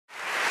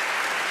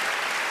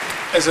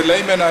As a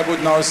layman, I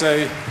would now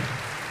say,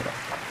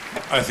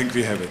 I think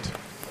we have it.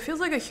 It feels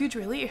like a huge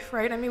relief,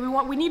 right? I mean,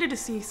 we needed to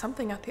see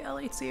something at the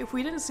LHC. If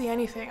we didn't see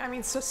anything, I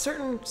mean, so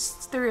certain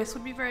theorists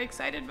would be very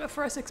excited, but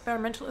for us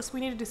experimentalists, we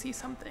needed to see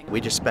something. We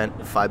just spent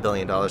 $5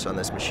 billion on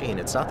this machine.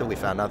 It's not that we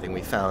found nothing.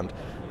 We found,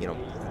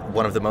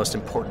 one of the most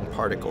important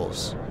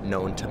particles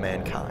known to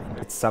mankind.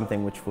 It's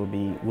something which will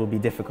be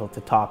difficult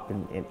to top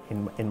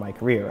in my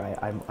career,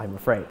 I'm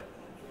afraid.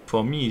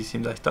 For me,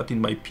 since I started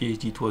my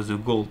PhD, it was the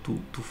goal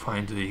to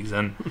find the Higgs,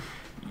 and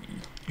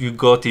you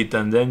got it,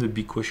 and then the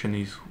big question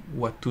is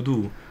what to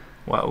do,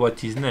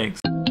 what is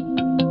next.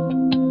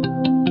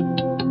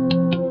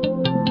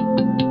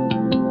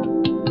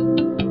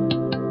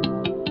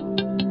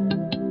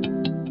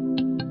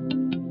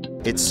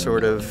 It's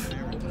sort of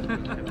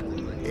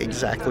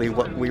exactly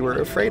what we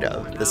were afraid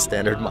of, the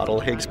standard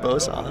model Higgs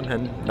boson,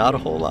 and not a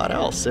whole lot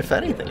else, if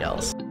anything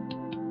else.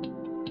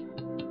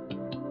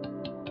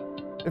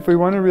 If we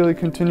want to really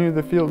continue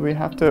the field, we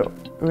have to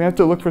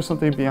look for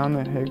something beyond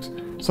the Higgs,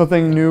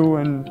 something new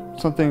and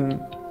something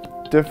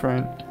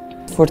different.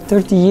 For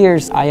 30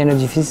 years,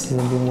 high-energy physicists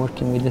have been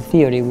working with the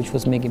theory which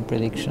was making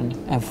prediction,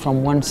 and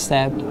from one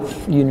step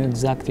you knew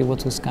exactly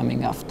what was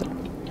coming after.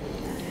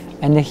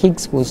 And the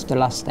Higgs was the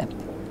last step.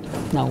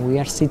 Now we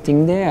are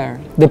sitting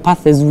there. The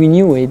path as we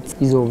knew it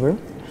is over,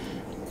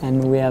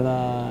 and we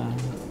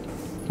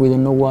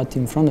don't know what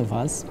in front of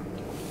us.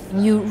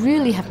 You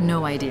really have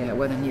no idea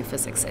what the new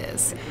physics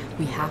is.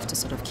 We have to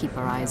sort of keep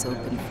our eyes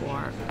open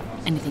for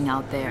anything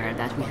out there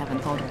that we haven't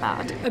thought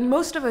about. And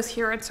most of us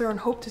here at CERN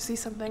hope to see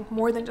something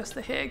more than just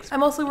the Higgs.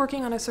 I'm also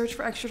working on a search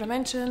for extra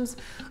dimensions,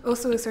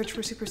 also a search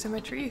for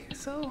supersymmetry,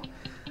 so...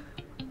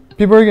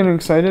 People are getting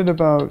excited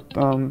about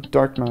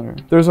dark matter.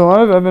 There's a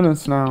lot of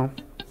evidence now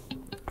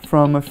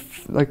from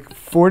like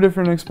 4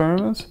 different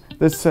experiments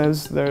that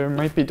says there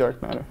might be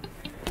dark matter.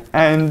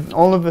 And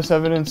all of this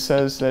evidence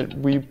says that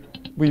we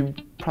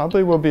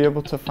probably will be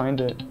able to find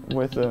it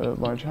with a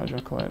Large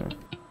Hadron Collider.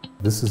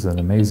 This is an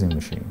amazing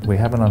machine. We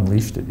haven't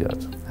unleashed it yet.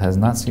 It has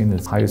not seen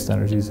its highest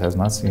energies, has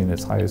not seen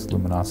its highest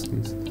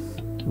luminosities.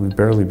 We've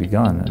barely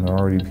begun, and there are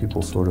already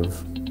people sort of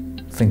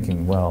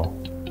thinking, well,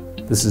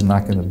 this is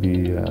not going to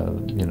be,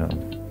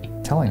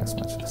 telling us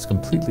much. It's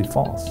completely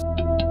false.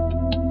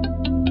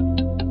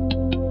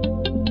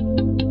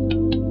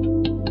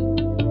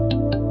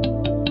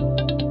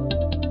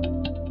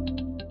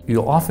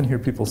 You'll often hear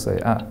people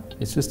say,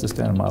 it's just a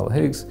standard model of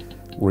Higgs,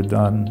 we're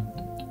done,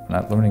 we're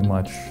not learning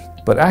much.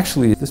 But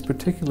actually, this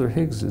particular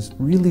Higgs is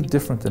really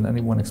different than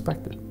anyone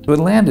expected. It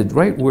landed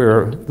right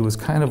where there was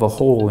kind of a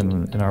hole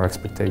in our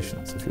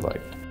expectations, if you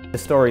like. The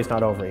story's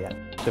not over yet.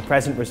 The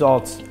present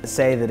results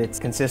say that it's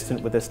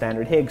consistent with the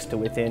standard Higgs to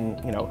within,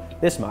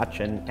 this much,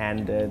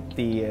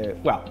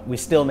 well, we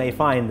still may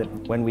find that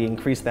when we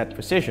increase that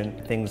precision,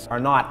 things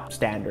are not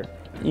standard.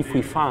 If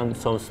we found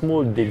some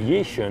small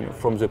deviation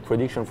from the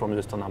prediction from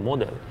the standard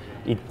model,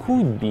 it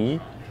could be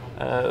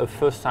a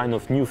first sign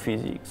of new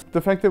physics.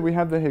 The fact that we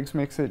have the Higgs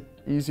makes it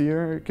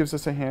easier. It gives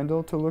us a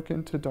handle to look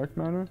into dark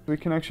matter. We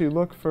can actually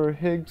look for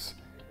Higgs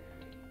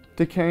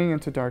decaying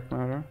into dark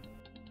matter.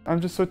 I'm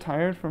just so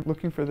tired from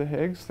looking for the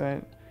Higgs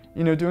that,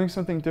 doing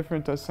something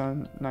different does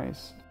sound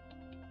nice.